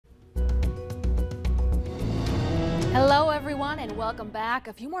Hello everyone and welcome back.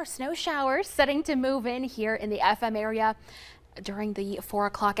 A few more snow showers setting to move in here in the FM area during the 4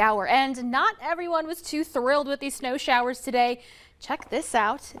 o'clock hour. And not everyone was too thrilled with these snow showers today. Check this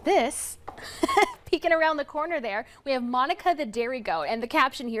out. This peeking around the corner there, we have Monica the dairy goat, and the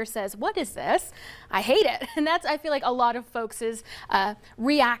caption here says, "What is this? I hate it." And that's, I feel like, a lot of folks'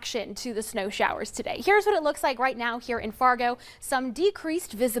 reaction to the snow showers today. Here's what it looks like right now here in Fargo. Some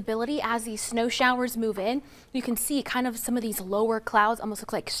decreased visibility as these snow showers move in. You can see kind of some of these lower clouds almost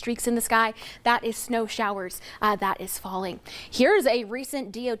look like streaks in the sky. That is snow showers that is falling. Here's a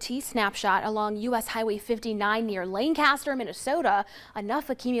recent DOT snapshot along US Highway 59 near Lancaster, Minnesota. Enough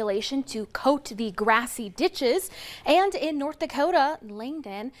accumulation to coat the grassy ditches, and in North Dakota,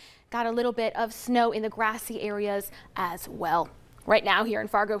 Langdon got a little bit of snow in the grassy areas as well. Right now here in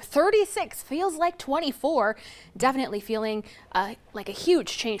Fargo, 36 feels like 24. Definitely feeling like a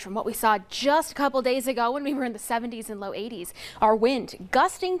huge change from what we saw just a couple days ago when we were in the 70s and low 80s. Our wind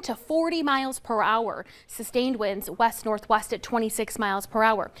gusting to 40 miles per hour. Sustained winds west-northwest at 26 miles per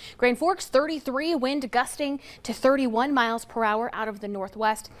hour. Grand Forks 33, wind gusting to 31 miles per hour out of the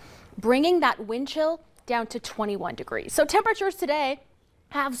northwest, bringing that wind chill down to 21 degrees. So temperatures today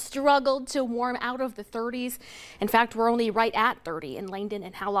have struggled to warm out of the 30s. In fact, we're only right at 30 in Langdon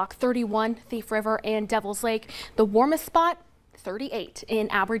and Howlock, 31 Thief River and Devil's Lake. The warmest spot, 38 in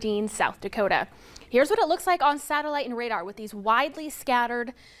Aberdeen, South Dakota. Here's what it looks like on satellite and radar with these widely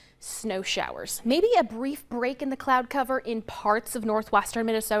scattered snow showers. Maybe a brief break in the cloud cover in parts of northwestern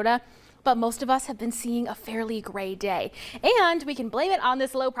Minnesota, but most of us have been seeing a fairly gray day. And we can blame it on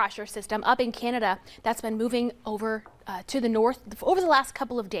this low pressure system up in Canada that's been moving over to the north over the last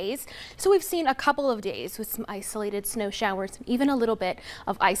couple of days. So we've seen a couple of days with some isolated snow showers, even a little bit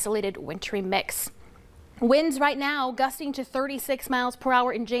of isolated wintry mix. Winds right now gusting to 36 miles per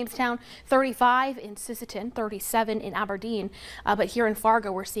hour in Jamestown, 35 in Sisseton, 37 in Aberdeen. But here in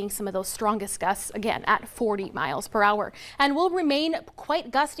Fargo, we're seeing some of those strongest gusts again at 40 miles per hour, and will remain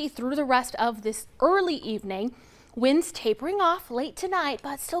quite gusty through the rest of this early evening. Winds tapering off late tonight,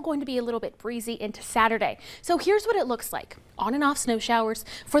 but still going to be a little bit breezy into Saturday. So here's what it looks like. On and off snow showers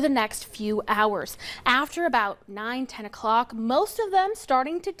for the next few hours. After about 9-10 o'clock, most of them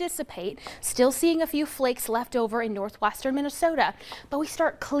starting to dissipate. Still seeing a few flakes left over in northwestern Minnesota, but we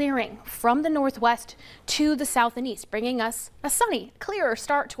start clearing from the northwest to the south and east, bringing us a sunny, clearer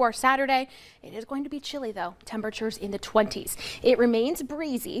start to our Saturday. It is going to be chilly though, temperatures in the 20s. It remains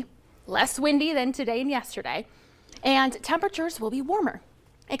breezy, less windy than today and yesterday, and temperatures will be warmer.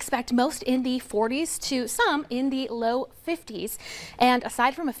 Expect most in the 40s to some in the low 50s. And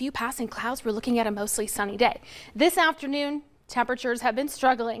aside from a few passing clouds, we're looking at a mostly sunny day. This afternoon, temperatures have been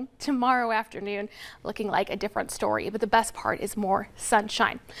struggling. Tomorrow afternoon, looking like a different story, but the best part is more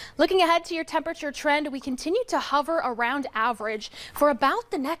sunshine. Looking ahead to your temperature trend, we continue to hover around average for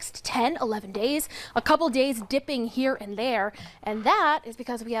about the next 10-11 days, a couple days dipping here and there, and that is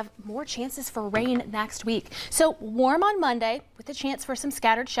because we have more chances for rain next week. So warm on Monday with a chance for some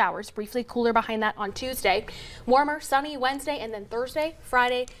scattered showers, briefly cooler behind that on Tuesday. Warmer, sunny Wednesday, and then Thursday,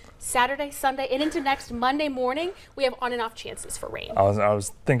 Friday, Saturday, Sunday, and into next Monday morning, we have on and off chances for rain. I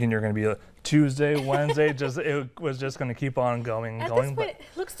was thinking you're going to be a Tuesday, Wednesday, it was just going to keep on going. At this point, it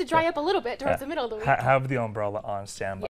looks to dry up a little bit towards the middle of the week. Have the umbrella on standby.